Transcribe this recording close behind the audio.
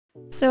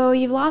So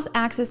you've lost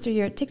access to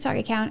your TikTok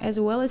account as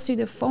well as to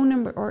the phone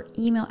number or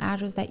email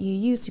address that you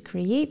used to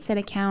create said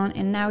account.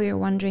 And now you're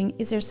wondering,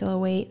 is there still a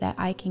way that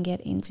I can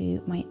get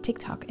into my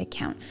TikTok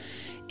account?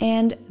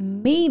 And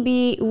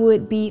maybe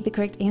would be the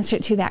correct answer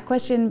to that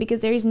question,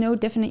 because there is no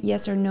definite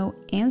yes or no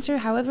answer.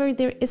 However,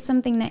 there is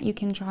something that you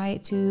can try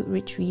to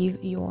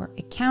retrieve your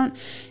account,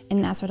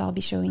 and that's what I'll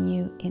be showing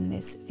you in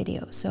this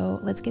video. So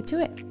let's get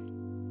to it.